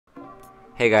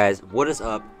Hey guys, what is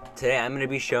up? Today I'm going to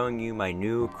be showing you my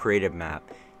new creative map.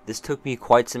 This took me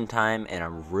quite some time and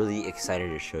I'm really excited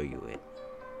to show you it.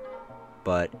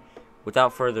 But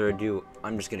without further ado,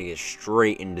 I'm just going to get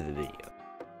straight into the video.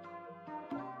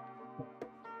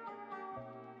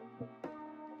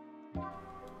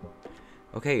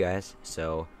 Okay guys,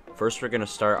 so first we're going to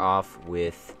start off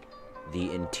with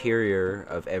the interior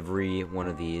of every one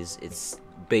of these. It's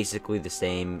basically the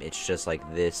same, it's just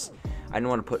like this. I didn't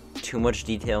want to put too much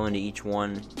detail into each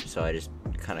one, so I just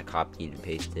kind of copied and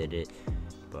pasted it.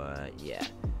 But yeah,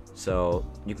 so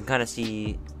you can kind of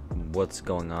see what's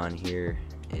going on here.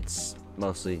 It's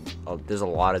mostly, there's a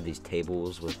lot of these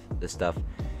tables with this stuff.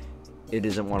 It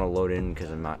doesn't want to load in because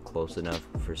I'm not close enough.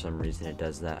 For some reason it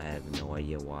does that. I have no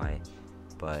idea why.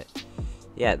 But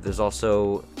yeah, there's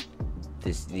also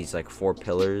these like 4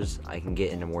 pillars. I can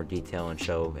get into more detail and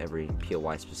show every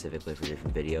POI specifically for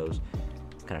different videos,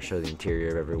 kind of show the interior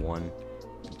of every one,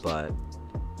 but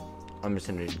I'm just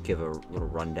going to give a little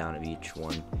rundown of each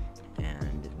one.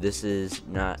 And this is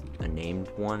not a named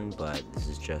one, but this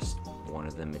is just one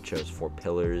of them. It shows 4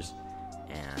 pillars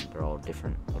and they're all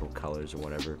different little colors or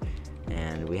whatever.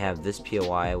 And we have this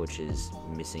POI, which is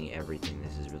missing everything.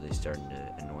 This is really starting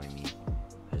to annoy me,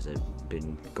 because I've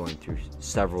been going through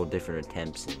several different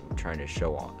attempts and trying to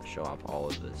show off all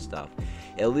of this stuff.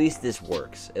 At least this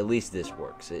works. At least this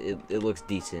works. It looks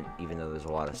decent, even though there's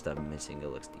a lot of stuff missing. It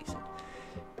looks decent.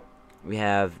 We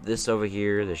have this over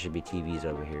here. There should be TVs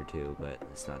over here too, but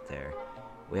it's not there.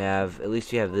 We have, at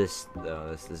least we have this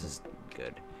though. This is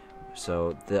good.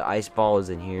 So the ice ball is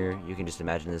in here. You can just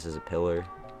imagine this as a pillar,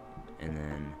 and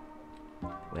then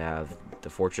we have the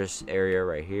fortress area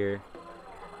right here.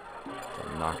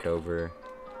 Knocked over,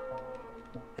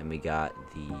 and we got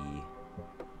the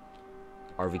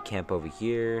RV camp over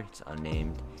here. It's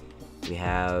unnamed. We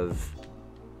have,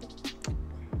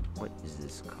 what is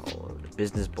this called?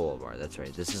 Business Boulevard. That's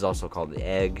right. This is also called the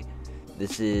Egg.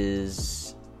 This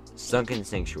is Sunken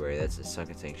Sanctuary. That's a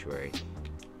Sunken Sanctuary.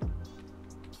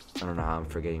 I don't know how I'm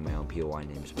forgetting my own POI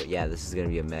names, but yeah, this is gonna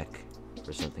be a mech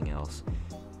for something else.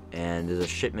 And there's a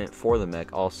shipment for the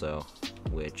mech also,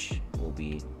 which will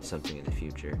be something in the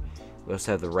future. We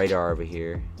also have the radar over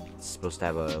here. It's supposed to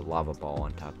have a lava ball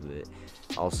on top of it.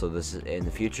 Also, this is in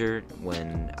the future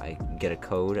when I get a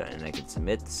code and I can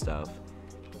submit stuff.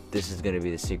 This is going to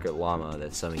be the secret llama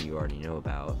that some of you already know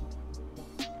about,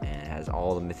 and it has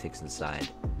all the mythics inside.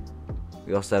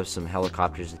 We also have some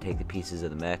helicopters to take the pieces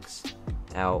of the mechs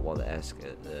out, while the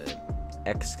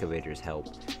excavators help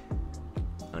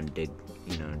undig,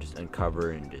 just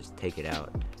uncover and just take it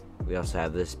out. We also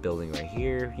have this building right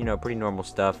here, pretty normal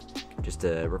stuff, just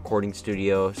a recording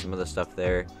studio, some other stuff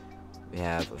there. We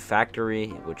have a factory,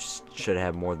 which should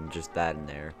have more than just that in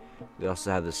there. We also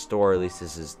have the store, at least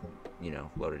this is,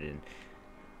 loaded in.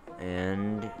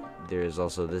 And there's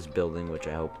also this building, which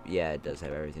I hope, yeah, it does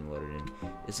have everything loaded in.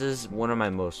 This is one of my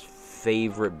most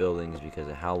favorite buildings because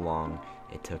of how long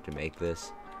it took to make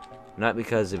this. Not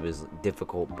because it was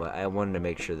difficult, but I wanted to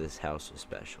make sure this house was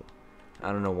special.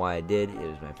 I don't know why I did. It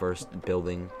was my first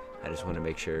building. I just want to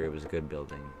make sure it was a good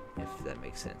building, if that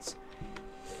makes sense.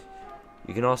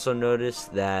 You can also notice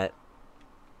that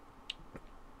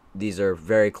these are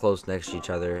very close next to each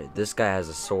other. This guy has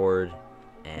a sword,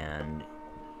 and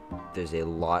there's a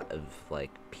lot of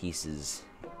pieces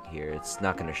here. It's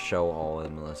not going to show all of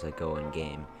them unless I go in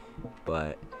game.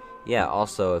 But yeah,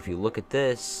 also if you look at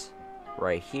this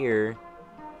right here,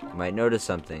 you might notice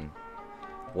something.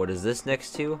 What is this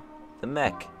next to? The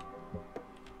mech.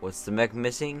 What's the mech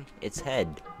missing? Its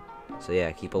head. So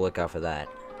yeah, keep a lookout for that.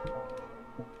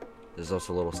 There's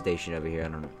also a little station over here. I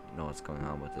don't know what's going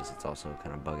on with this. It's also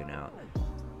kind of bugging out.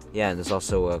 Yeah, and there's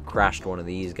also a crashed one of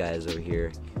these guys over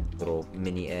here. Little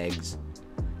mini eggs.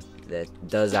 That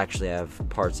does actually have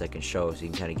parts I can show, so you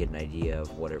can kind of get an idea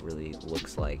of what it really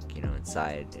looks like,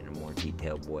 inside in a more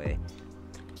detailed way.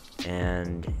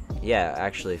 And yeah,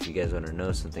 actually, if you guys want to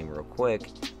know something real quick,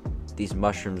 these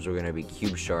mushrooms were going to be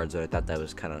cube shards, but I thought that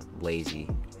was kind of lazy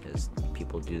because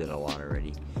people do that a lot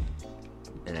already.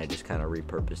 And I just kind of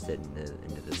repurposed it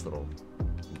into this little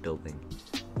building.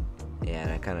 Yeah,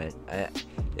 and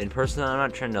in person, I'm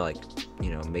not trying to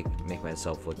make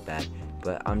myself look bad,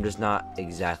 but I'm just not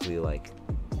exactly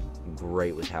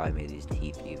great with how I made these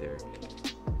teeth either.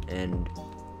 And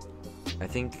I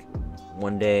think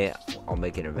one day I'll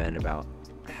make an event about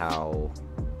how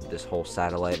this whole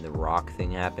satellite and the rock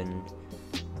thing happened.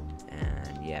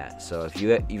 And yeah, so if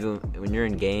even when you're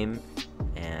in game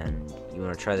and you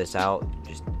want to try this out,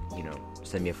 just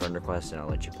send me a friend request and I'll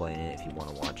let you play in it if you want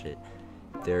to watch it.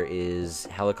 There is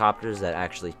helicopters that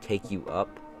actually take you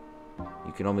up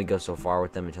You can only go so far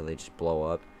with them until they just blow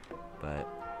up. But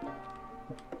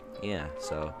yeah,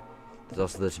 so there's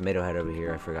also the tomato head over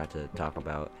here I forgot to talk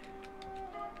about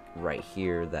right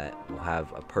here that will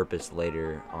have a purpose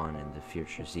later on in the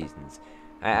future seasons.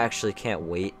 I actually can't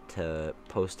wait to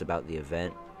post about the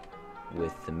event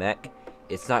with the mech.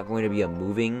 It's not going to be a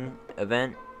moving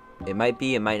event. It might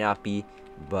be, it might not be,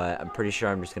 but I'm pretty sure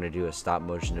I'm just going to do a stop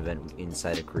motion event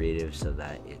inside of creative so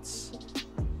that it's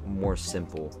more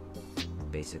simple,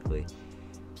 basically,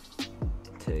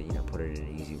 to, you know, put it in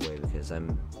an easy way, because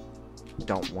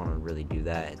don't want to really do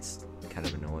that. It's kind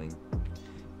of annoying.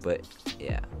 But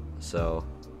yeah, so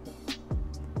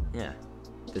yeah,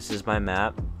 this is my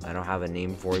map. I don't have a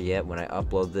name for it yet. When I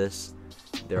upload this,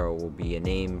 there will be a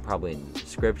name probably in the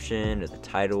description or the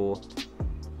title.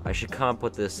 I should come up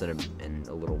with this in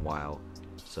a little while.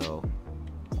 So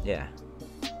yeah,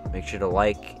 make sure to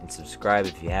like and subscribe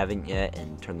if you haven't yet,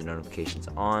 and turn the notifications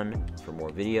on for more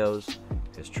videos,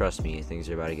 because trust me, things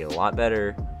are about to get a lot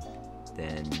better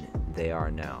than they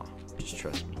are now. Just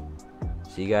trust me.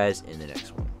 See you guys in the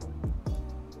next one.